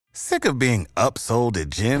Sick of being upsold at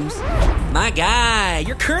gyms? My guy,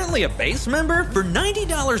 you're currently a base member? For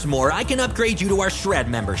 $90 more, I can upgrade you to our Shred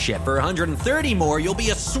membership. For $130 more, you'll be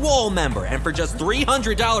a Swole member. And for just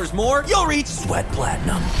 $300 more, you'll reach Sweat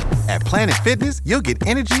Platinum. At Planet Fitness, you'll get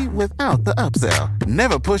energy without the upsell.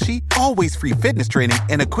 Never pushy, always free fitness training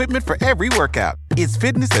and equipment for every workout. It's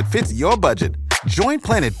fitness that fits your budget. Join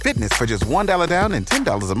Planet Fitness for just $1 down and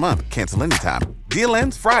 $10 a month. Cancel anytime. Deal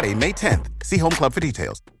ends Friday, May 10th. See Home Club for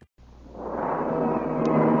details.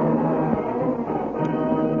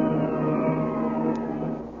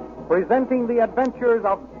 Presenting the adventures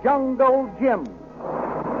of Jungle Jim.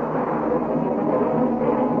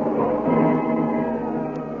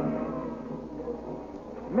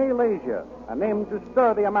 Malaysia, a name to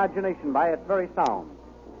stir the imagination by its very sound.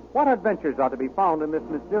 What adventures are to be found in this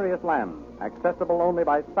mysterious land, accessible only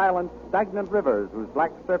by silent, stagnant rivers whose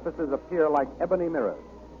black surfaces appear like ebony mirrors?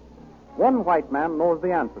 One white man knows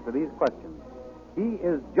the answer to these questions. He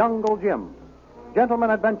is Jungle Jim, gentleman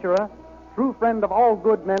adventurer, true friend of all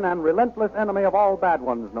good men and relentless enemy of all bad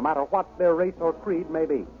ones, no matter what their race or creed may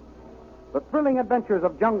be. The thrilling adventures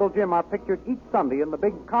of Jungle Jim are pictured each Sunday in the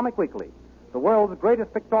Big Comic Weekly, the world's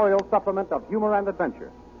greatest pictorial supplement of humor and adventure.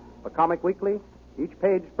 The Comic Weekly, each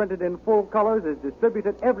page printed in full colors, is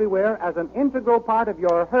distributed everywhere as an integral part of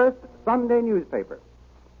your Hearst Sunday newspaper.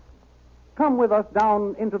 Come with us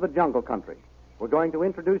down into the jungle country. We're going to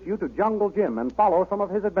introduce you to Jungle Jim and follow some of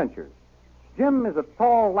his adventures. Jim is a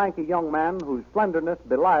tall, lanky young man whose slenderness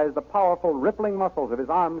belies the powerful, rippling muscles of his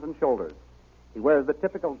arms and shoulders. He wears the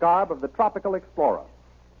typical garb of the tropical explorer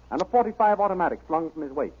and a .45 automatic slung from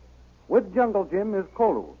his waist. With Jungle Jim is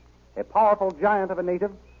Kolu, a powerful giant of a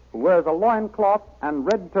native who wears a loincloth and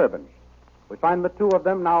red turban. We find the two of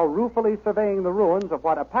them now ruefully surveying the ruins of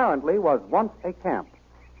what apparently was once a camp.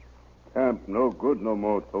 Camp no good no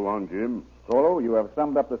more, so on, Jim. Kolu, you have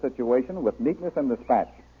summed up the situation with neatness and dispatch.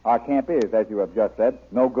 Our camp is, as you have just said,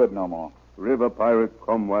 no good no more. River pirates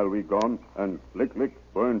come while we gone, and lick,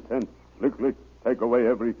 burn tents. Lick, take away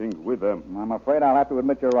everything with them. I'm afraid I'll have to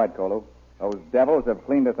admit you're right, Kolu. Those devils have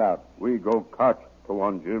cleaned us out. We go catch, so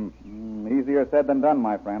on, Jim. Easier said than done,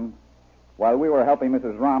 my friend. While we were helping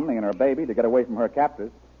Mrs. Romney and her baby to get away from her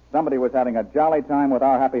captors, somebody was having a jolly time with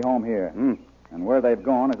our happy home here. And where they've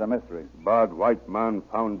gone is a mystery. Bad white man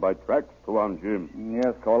found by tracks, so on, Jim.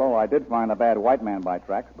 Yes, Kolu, I did find a bad white man by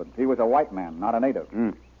tracks, but he was a white man, not a native.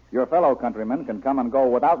 Your fellow countrymen can come and go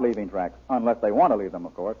without leaving tracks, unless they want to leave them,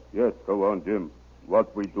 of course. Yes, so on, Jim.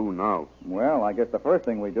 What we do now? Well, I guess the first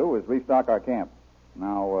thing we do is restock our camp.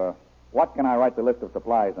 Now, what can I write the list of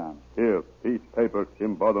supplies on? Here, piece paper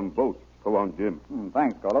in bottom boat, so on, Jim.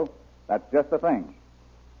 Thanks, Kolu. That's just the thing.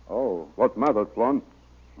 Oh. What matter, Swan?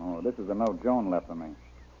 Oh, this is the note Joan left for me.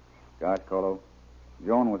 Gosh, Kolu,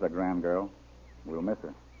 Joan was a grand girl. We'll miss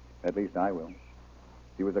her. At least I will.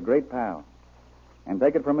 She was a great pal. And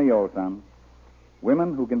take it from me, old son,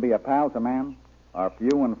 women who can be a pal to man are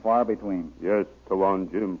few and far between. Yes, so on,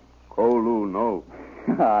 Jim. Kolu, no.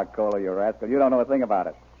 Kolu, you rascal. You don't know a thing about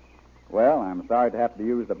it. Well, I'm sorry to have to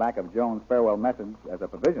use the back of Joan's farewell message as a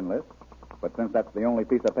provision list, but since that's the only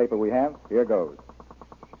piece of paper we have, here goes.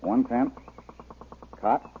 1 tent,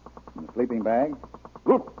 cot, and a sleeping bag.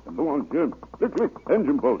 Look, so on, Jim. Lick,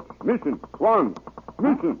 engine boat. Mission, Swan.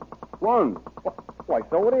 Mission, Swan. Why,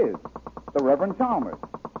 so it is. The Reverend Chalmers.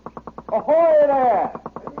 Ahoy there!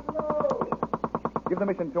 Give the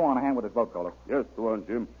mission Swan a hand with his boat, Kolu. Yes, so on,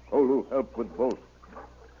 Jim. Kolu, help with boat.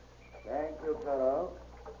 Thank you, fellow.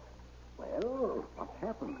 Well, what's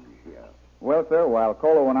happened here? Well, sir, while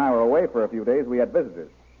Kolu and I were away for a few days, we had visitors.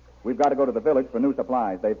 We've got to go to the village for new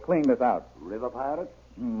supplies. They've cleaned us out. River pirates?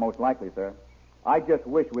 Most likely, sir. I just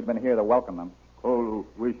wish we'd been here to welcome them. Kolu,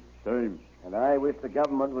 wish same. And I wish the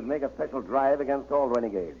government would make a special drive against all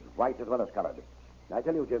renegades, white as well as colored. I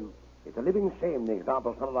tell you, Jim, it's a living shame the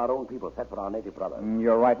example some of our own people set for our native brothers.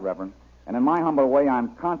 You're right, Reverend. And in my humble way,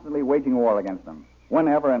 I'm constantly waging war against them,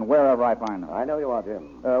 whenever and wherever I find them. I know you are,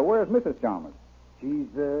 Jim. Where's Mrs. Chalmers? She's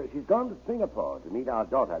gone to Singapore to meet our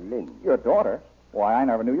daughter, Lynn. Your daughter? Why, I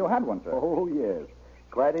never knew you had one, sir. Oh, yes.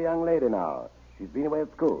 Quite a young lady now. She's been away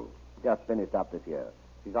at school. Just finished up this year.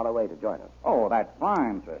 She's on her way to join us. Oh, that's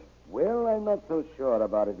fine, sir. Well, I'm not so sure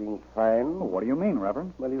about it being fine. What do you mean,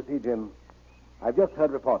 Reverend? Well, you see, Jim, I've just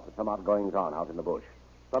heard reports of some outgoings-on out in the bush.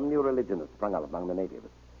 Some new religion has sprung up among the natives.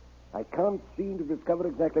 I can't seem to discover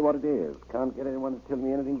exactly what it is. Can't get anyone to tell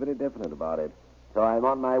me anything very definite about it. So I'm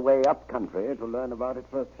on my way up country to learn about it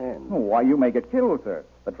firsthand. Why, you may get killed, sir.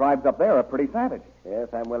 The tribes up there are pretty savage. Yes,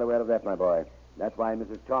 I'm well aware of that, my boy. That's why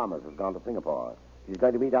Mrs. Chalmers has gone to Singapore. She's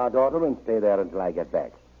going to meet our daughter and stay there until I get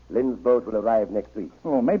back. Lynn's boat will arrive next week.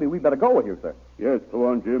 Well, maybe we'd better go with you, sir. Yes, go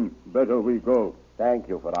on, Jim. Better we go. Thank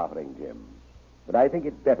you for offering, Jim. But I think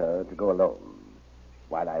it's better to go alone.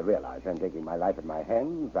 While I realize I'm taking my life in my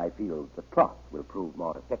hands, I feel the trot will prove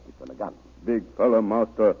more effective than a gun. Big fella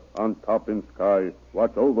master on top in sky.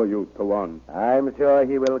 Watch over you, Tawan. I'm sure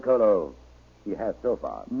he will, Kolo. He has so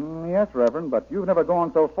far. Yes, Reverend, but you've never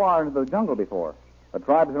gone so far into the jungle before. The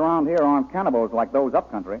tribes around here aren't cannibals like those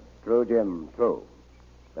up country. True, Jim, true.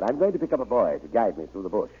 But I'm going to pick up a boy to guide me through the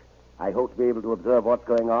bush. I hope to be able to observe what's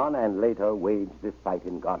going on and later wage this fight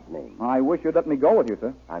in God's name. I wish you'd let me go with you,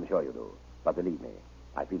 sir. I'm sure you do. But believe me,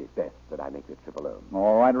 I feel it's best that I make this trip alone.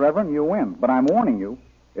 All right, Reverend, you win. But I'm warning you,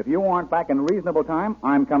 if you aren't back in reasonable time,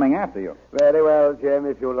 I'm coming after you. Very well, Jim,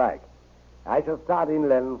 if you like. I shall start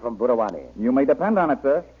inland from Burawani. You may depend on it,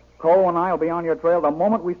 sir. Cole and I will be on your trail the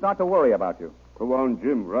moment we start to worry about you. Tawan,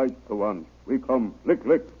 Jim, right, Tawan. We come. Lick,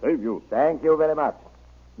 lick, save you. Thank you very much.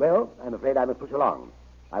 Well, I'm afraid I must push along.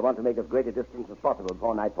 I want to make as great a distance as possible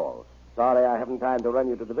before nightfall. Sorry I haven't time to run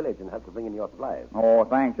you to the village and have to bring in your supplies. Oh,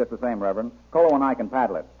 thanks just the same, Reverend. Cole and I can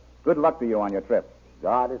paddle it. Good luck to you on your trip.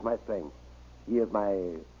 God is my strength. He is my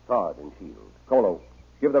sword and shield. Colo,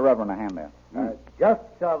 give the Reverend a hand there. Just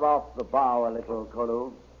shove off the bow a little,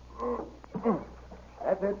 Kolo.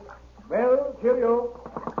 That's it. Well, cheerio.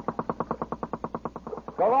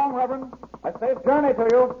 So long, Reverend. A safe journey to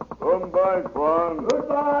you. Come by, Tawan.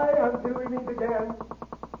 Goodbye until we meet again.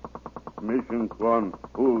 Mission, Tawan.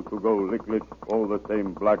 Fool to go lick, lick. All the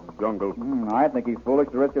same black jungle. I think he's foolish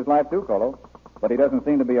to risk his life, too, Colo. But he doesn't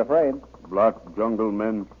seem to be afraid. Black jungle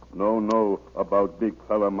men know about big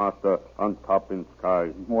fella master on top in sky.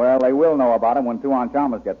 Well, they will know about him when Tuan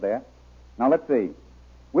Chalmers get there. Now, let's see.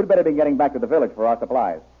 We'd better be getting back to the village for our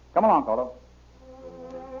supplies. Come along, Colo.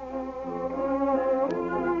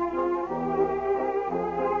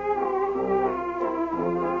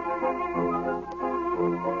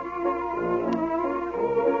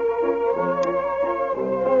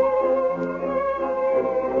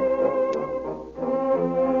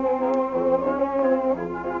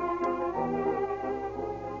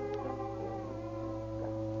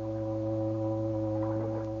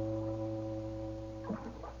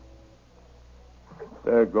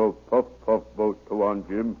 There go puff boat, Tawan,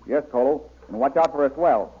 Jim. Yes, Colo. And watch out for a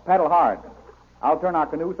swell. Paddle hard. I'll turn our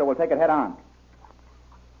canoe so we'll take it head on.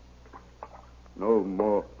 No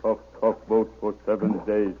more puff boat for 7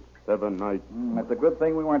 days, 7 nights. It's a good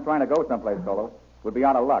thing we weren't trying to go someplace, Colo. We'd be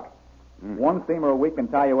out of luck. One steamer a week can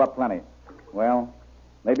tie you up plenty. Well,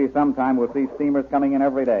 maybe sometime we'll see steamers coming in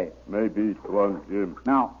every day. Maybe, Tawan, Jim.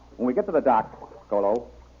 Now, when we get to the dock, Colo,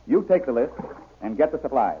 you take the list and get the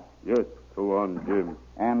supplies. Yes, Tawan, Jim.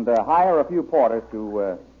 And hire a few porters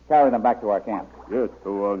to carry them back to our camp. Yes,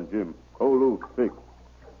 Tawan, Jim. Kolu, sick.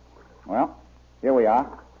 Well, here we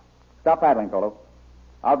are. Stop paddling, Colo.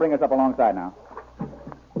 I'll bring us up alongside now.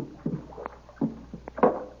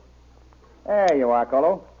 There you are,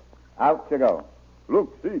 Colo. Out you go.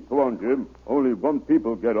 Look, see, Tawan, Jim. Only one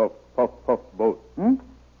people get off puff boat.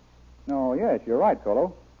 Oh, yes, you're right,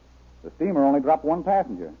 Colo. The steamer only dropped one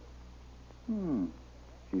passenger.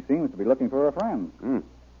 She seems to be looking for a friend.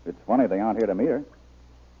 It's funny they aren't here to meet her.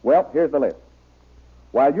 Well, here's the list.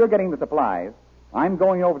 While you're getting the supplies, I'm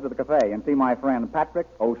going over to the cafe and see my friend Patrick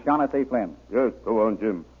O'Shaughnessy Flynn. Yes, Tawan,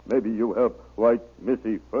 Jim. Maybe you help White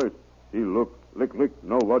Missy first. He look, lick,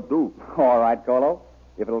 know what do. All right, Colo.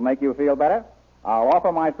 If it'll make you feel better, I'll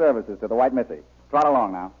offer my services to the White Missy. Trot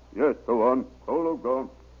along now. Yes, Tawan. Kolu, gone.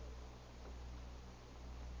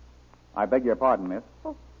 I beg your pardon, miss.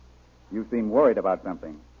 Oh. You seem worried about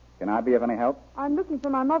something. Can I be of any help? I'm looking for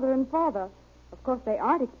my mother and father. Of course, they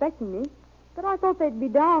aren't expecting me, but I thought they'd be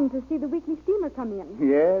down to see the weekly steamer come in.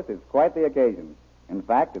 Yes, it's quite the occasion. In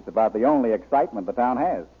fact, it's about the only excitement the town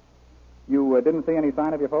has. You didn't see any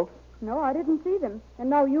sign of your folks? No, I didn't see them. And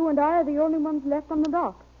now you and I are the only ones left on the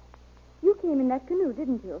dock. You came in that canoe,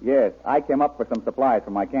 didn't you? Yes, I came up for some supplies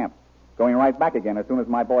from my camp. Going right back again as soon as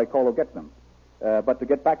my boy Colo gets them. But to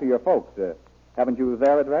get back to your folks, haven't you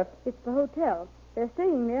their address? It's the hotel. They're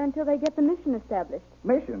staying there until they get the mission established.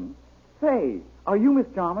 Mission? Say, are you Miss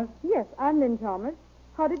Chalmers? Yes, I'm Lynn Chalmers.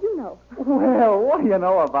 How did you know? Well, what do you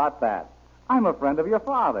know about that? I'm a friend of your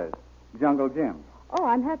father's, Jungle Jim. Oh,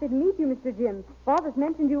 I'm happy to meet you, Mr. Jim. Father's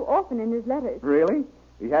mentioned you often in his letters. Really?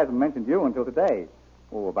 He hasn't mentioned you until today.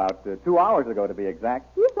 Oh, about 2 hours ago, to be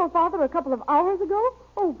exact. You saw Father a couple of hours ago?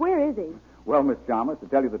 Oh, where is he? Well, Miss Chalmers, to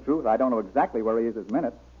tell you the truth, I don't know exactly where he is this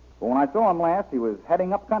minute. But when I saw him last, he was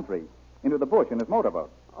heading up country, into the bush in his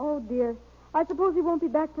motorboat. Oh, dear. I suppose he won't be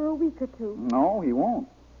back for a week or two. No, he won't.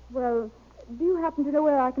 Well, do you happen to know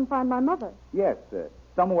where I can find my mother? Yes,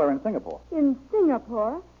 somewhere in Singapore. In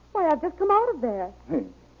Singapore? Why, I've just come out of there.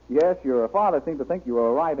 Yes, your father seemed to think you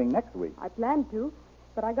were arriving next week. I planned to,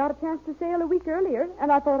 but I got a chance to sail a week earlier,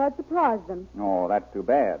 and I thought I'd surprise them. Oh, that's too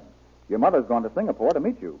bad. Your mother's gone to Singapore to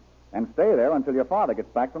meet you and stay there until your father gets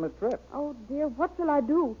back from his trip. Oh, dear, what shall I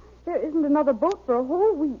do? There isn't another boat for a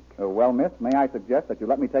whole week. Well, miss, may I suggest that you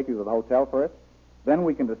let me take you to the hotel first? Then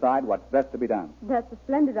we can decide what's best to be done. That's a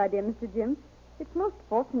splendid idea, Mr. Jim. It's most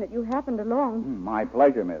fortunate you happened along. My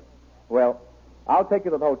pleasure, miss. Well, I'll take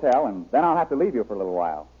you to the hotel, and then I'll have to leave you for a little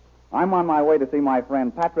while. I'm on my way to see my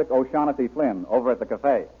friend Patrick O'Shaughnessy Flynn over at the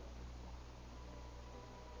cafe.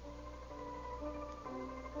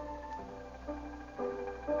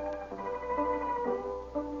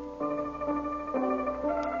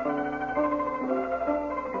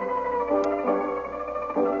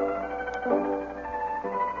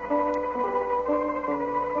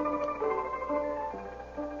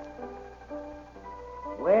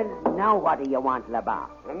 Now what do you want, Labar?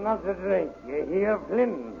 Another drink. You hear,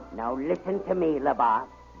 Flynn? Now listen to me, Labar.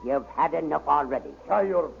 You've had enough already. Show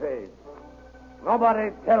your face.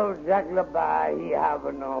 Nobody tells Jack LeBar he have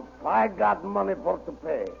enough. I got money for to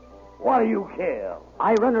pay. What do you care?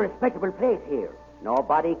 I run a respectable place here.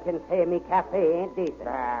 Nobody can say me cafe ain't decent.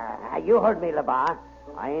 You heard me, Labar.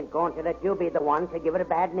 I ain't going to let you be the one to give it a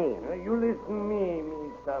bad name. You listen to me,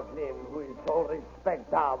 Mr. Flynn, who is so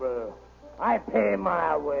respectable. I pay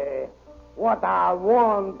my way. What I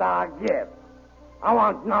want, I get. I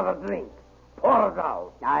want another drink. Pour it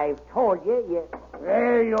out. I've told you.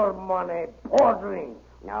 Pay your money. Pour drink.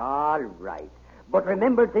 All right. But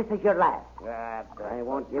remember, this is your last. I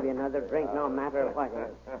won't give you another drink no matter what.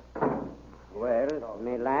 Well,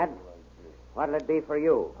 me lad, what'll it be for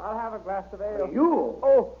you? I'll have a glass of ale. You?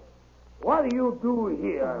 Oh, what do you do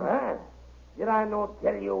here, huh? Did I not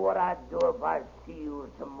tell you what I'd do if I see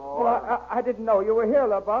you some more? Well, I didn't know you were here,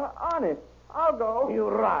 Labar. Honest. I'll go.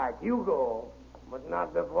 You're right. You go. But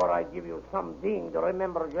not before I give you something to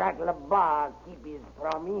remember Jack LeBar keep his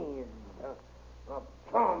promise.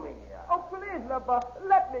 Tommy. Oh, please, Labar.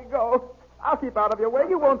 Let me go. I'll keep out of your way.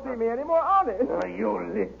 You won't see me anymore. Honest. You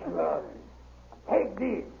little. Take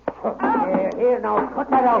this. Here, now, cut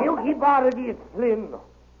that out. You keep out of this, Flynn.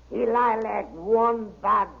 He'll lie like one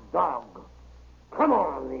bad dog. Come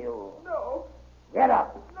on, you. No. Get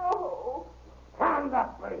up. No. Stand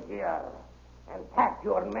up here and pack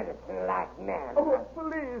your medicine like men. Oh,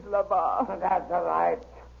 please, Labar. That's all right.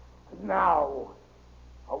 Now,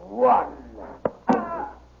 one.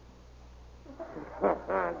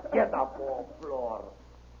 Get up off floor.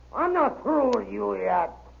 I'm not through with you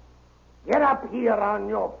yet. Get up here on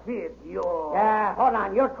your feet, you. Hold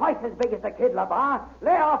on. You're twice as big as the kid, Labar.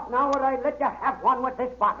 Lay off now or I let you have one with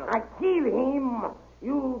this bottle. I kill him.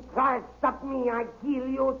 You try to stop me, I kill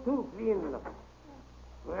you too, Flynn.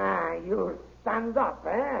 You stand up,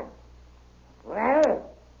 eh?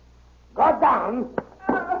 Well, go down.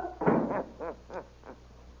 A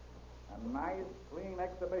nice, clean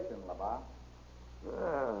exhibition, Labar.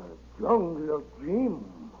 Jungle Jim.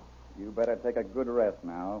 You better take a good rest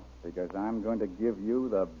now, because I'm going to give you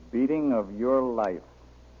the beating of your life.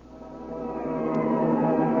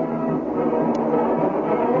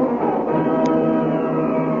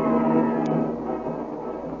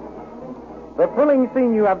 The thrilling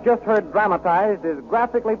scene you have just heard dramatized is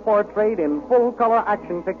graphically portrayed in full-color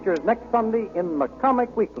action pictures next Sunday in the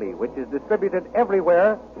Comic Weekly, which is distributed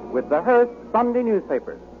everywhere with the Hearst Sunday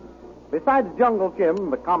newspapers. Besides Jungle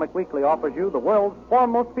Jim, the Comic Weekly offers you the world's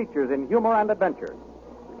foremost features in humor and adventure.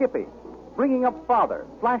 Skippy, Bringing Up Father,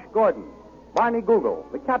 Flash Gordon, Barney Google,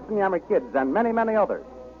 the Katzenjammer Kids, and many, many others.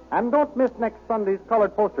 And don't miss next Sunday's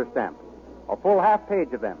colored poster stamps, a full half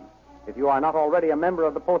page of them. If you are not already a member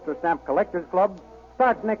of the Poster Stamp Collectors Club,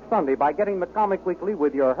 start next Sunday by getting the Comic Weekly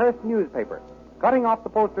with your Hearst newspaper, cutting off the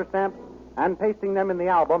poster stamps and pasting them in the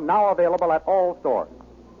album, now available at all stores.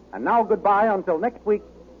 And now goodbye until next week,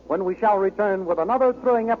 when we shall return with another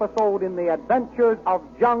thrilling episode in the adventures of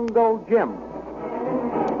Jungle Jim.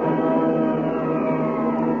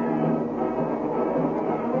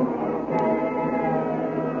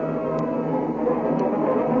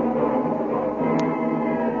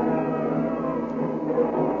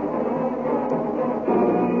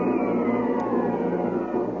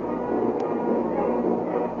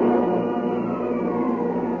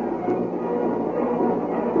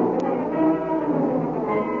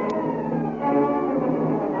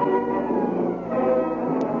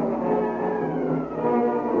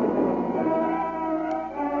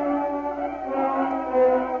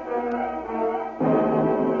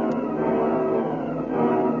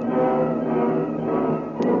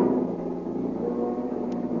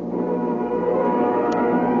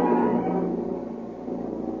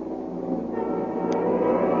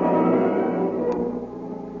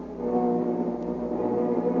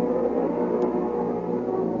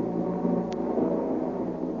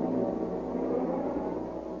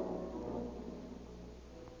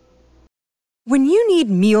 When you need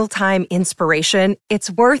mealtime inspiration, it's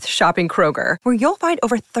worth shopping Kroger, where you'll find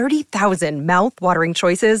over 30,000 mouth-watering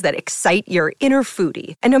choices that excite your inner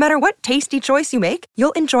foodie. And no matter what tasty choice you make,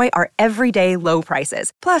 you'll enjoy our everyday low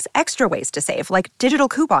prices, plus extra ways to save, like digital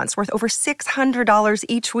coupons worth over $600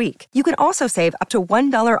 each week. You can also save up to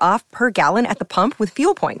 $1 off per gallon at the pump with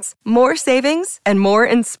fuel points. More savings and more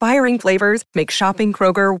inspiring flavors make shopping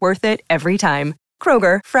Kroger worth it every time.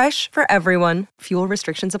 Kroger, fresh for everyone. Fuel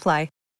restrictions apply.